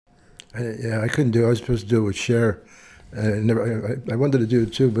I couldn't do it. I was supposed to do it with Cher. I wanted to do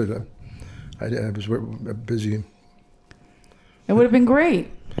it too, but I was busy. It would have been great.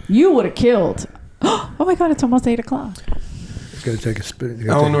 You would have killed. Oh my God, it's almost 8 o'clock. Got to take a spin.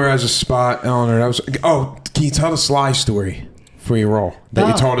 Eleanor has a spot. Eleanor, that was. Oh, can you tell the Sly story for your role that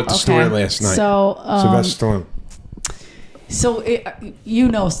you told at the story last night? So, Sylvester Stallone. So you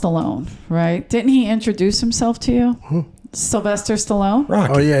know Stallone, right? Didn't he introduce himself to you? Who? Sylvester Stallone.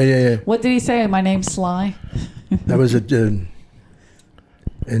 Rocky. Oh yeah. What did he say? My name's Sly. That was we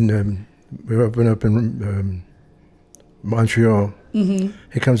were up in Montreal. Mm-hmm.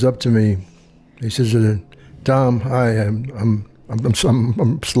 He comes up to me. He says, "Dom, hi, I'm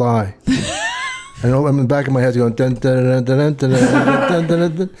Sly." And all in the back of my head going dun dun dun dun dun dun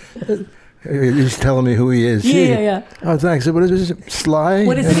dun dun. He's telling me who he is. Yeah. Oh, thanks. What is this? Sly?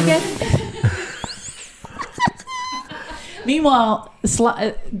 What is it again? Meanwhile, he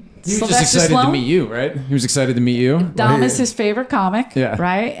was just excited to meet you, right? He was excited to meet you. Dom is his favorite comic, yeah.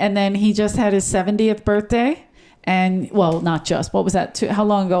 Right? And then he just had his 70th birthday. And, well, not just. What was that? How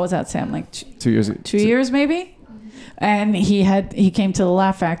long ago was that, Sam? Like 2 years. 2 years, maybe? And he came to the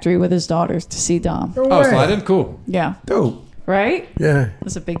Laugh Factory with his daughters to see Dom. Oh, so I did? Cool. Yeah. Dope. Right? Yeah. It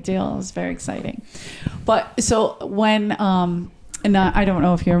was a big deal. It was very exciting. But so when, and I don't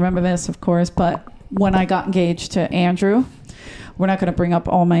know if you remember this, of course, but when I got engaged to Andrew, we're not going to bring up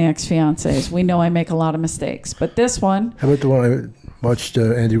all my ex-fiancés. We know I make a lot of mistakes. But this one. How about the one I watched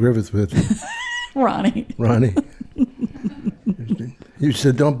Andy Griffith with? Ronnie. You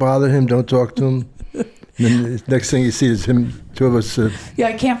said, don't bother him, don't talk to him. And then the next thing you see is him, two of us. Yeah,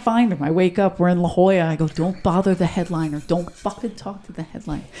 I can't find him. I wake up, we're in La Jolla. I go, don't bother the headliner. Don't fucking talk to the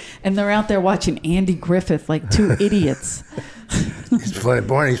headliner. And they're out there watching Andy Griffith like two idiots. He's funny.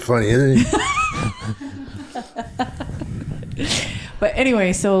 Barney's funny, isn't he? But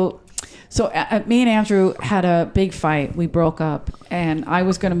anyway, so me and Andrew had a big fight. We broke up, and I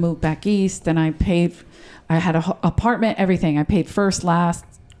was going to move back east, and I had an apartment, everything. I paid first, last,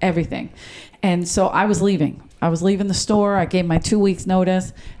 everything. And so I was leaving. I was leaving the store. I gave my 2 weeks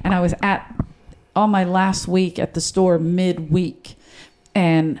notice, and I was on my last week at the store midweek,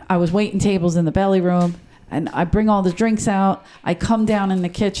 and I was waiting tables in the belly room, and I bring all the drinks out. I come down in the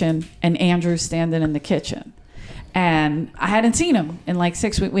kitchen, and Andrew's standing in the kitchen. And I hadn't seen him in like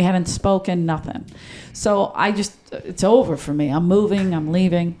 6 weeks. We hadn't spoken, nothing. So it's over for me. I'm moving, I'm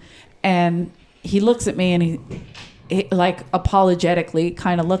leaving. And he looks at me and he like apologetically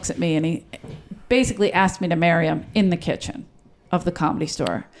kind of looks at me and he basically asked me to marry him in the kitchen of the Comedy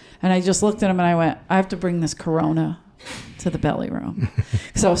Store. And I just looked at him and I went, I have to bring this Corona to the belly room.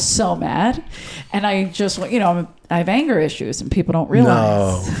 Because I was so mad. And I just, I have anger issues and people don't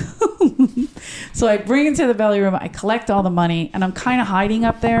realize. No. So I bring it to the belly room. I collect all the money and I'm kind of hiding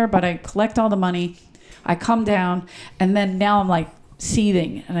up there, but I collect all the money. I come down and then now I'm like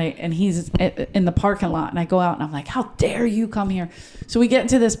seething and he's in the parking lot and I go out and I'm like, how dare you come here? So we get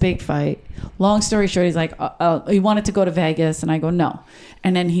into this big fight. Long story short, he's like, he wanted to go to Vegas and I go, no.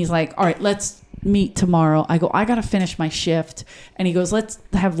 And then he's like, all right, let's meet tomorrow. I go, I got to finish my shift. And he goes, let's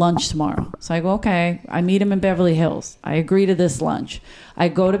have lunch tomorrow. So I go, okay. I meet him in Beverly Hills. I agree to this lunch. I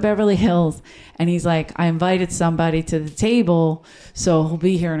go to Beverly Hills and he's like, I invited somebody to the table, so he'll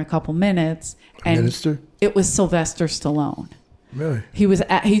be here in a couple minutes. And Minister? It was Sylvester Stallone. Really?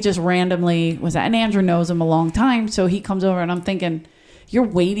 He just randomly was at, and Andrew knows him a long time. So he comes over and I'm thinking, you're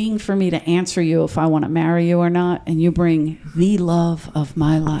waiting for me to answer you if I want to marry you or not, and you bring the love of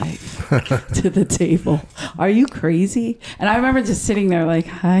my life to the table. Are you crazy? And I remember just sitting there like,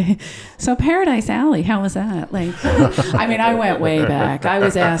 hi. So Paradise Alley, how was that? Like, I mean, I went way back. I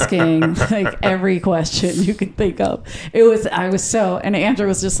was asking like every question you could think of. And Andrew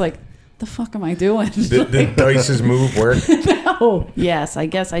was just like, the fuck am I doing? Did Dice's move work? No. Yes, I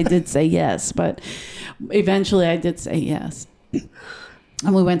guess I did say yes, but eventually I did say yes.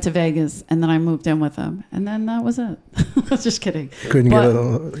 And we went to Vegas, and then I moved in with him, and then that was it. I was just kidding. Couldn't get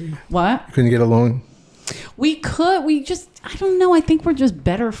along. What? Couldn't get along. We could. We just, I don't know. I think we're just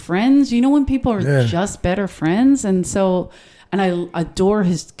better friends. You know when people are just better friends, and so, and I adore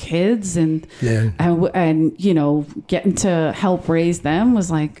his kids, and getting to help raise them was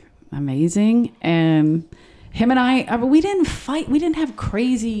like amazing. And him and I we didn't fight. We didn't have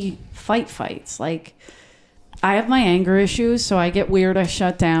crazy fights like. I have my anger issues, so I get weird, I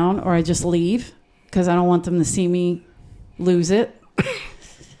shut down, or I just leave because I don't want them to see me lose it,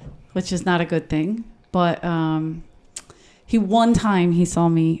 which is not a good thing. But one time he saw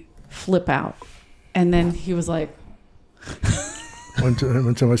me flip out, and then he was like, One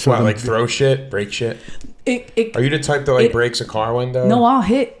time I saw What, them. like throw shit, break shit? Are you the type that breaks a car window? No, I'll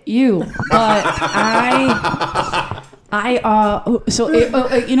hit you. But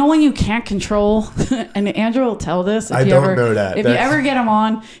you know when you can't control, and Andrew will tell this. I don't know that. If you ever get him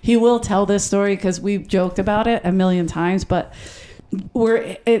on, he will tell this story because we've joked about it a million times. But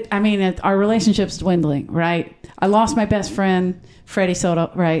our relationship's dwindling, right? I lost my best friend, Freddie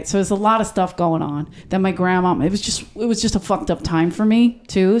Soto, right? So there's a lot of stuff going on. Then my grandma, it was just a fucked up time for me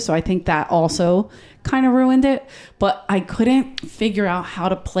too. So I think that also kind of ruined it. But I couldn't figure out how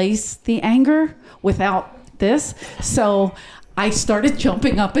to place the anger without this. So I started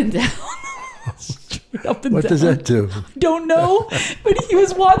jumping up and down. What does that do? Don't know, but he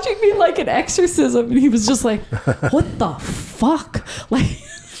was watching me like an exorcism, and he was just like, "What the fuck?" Like,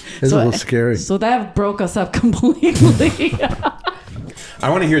 it's a little scary. So that broke us up completely. I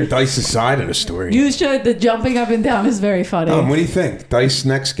want to hear Dice's side of the story. You should. The jumping up and down is very funny. What do you think? Dice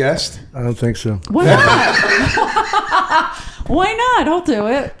next guest? I don't think so. Why not? Why not? I'll do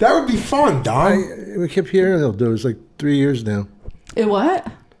it. That would be fun, Dom. We kept hearing he'll do it. It's like 3 years now. It what?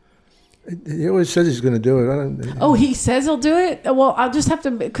 He always says he's going to do it. He says he'll do it? Well, I'll just have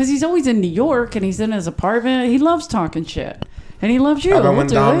to, because he's always in New York and he's in his apartment. He loves talking shit. And he loves you. How about when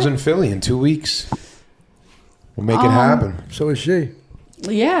Dom's in Philly in 2 weeks? We'll make it happen. So is she.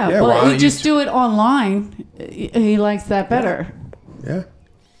 Yeah, but he just do it online. He likes that better. Yeah.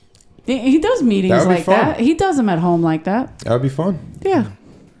 He does meetings like that. He does them at home like that. That would be fun. Yeah.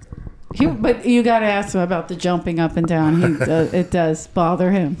 But you got to ask him about the jumping up and down. It does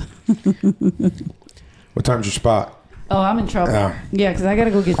bother him. What time's your spot? Oh, I'm in trouble. Yeah, because I got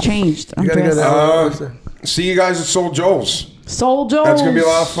to go get changed. You got to go see you guys at Soul Joel's. Soul Joel's. That's going to be a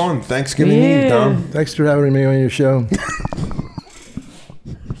lot of fun. Thanksgiving Eve, Dom. Thanks for having me on your show.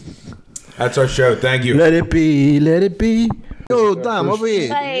 That's our show. Thank you. Let it be. Let it be. Yo, Dom, over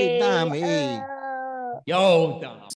here. Hey, Dom, hey. Yo, Dom.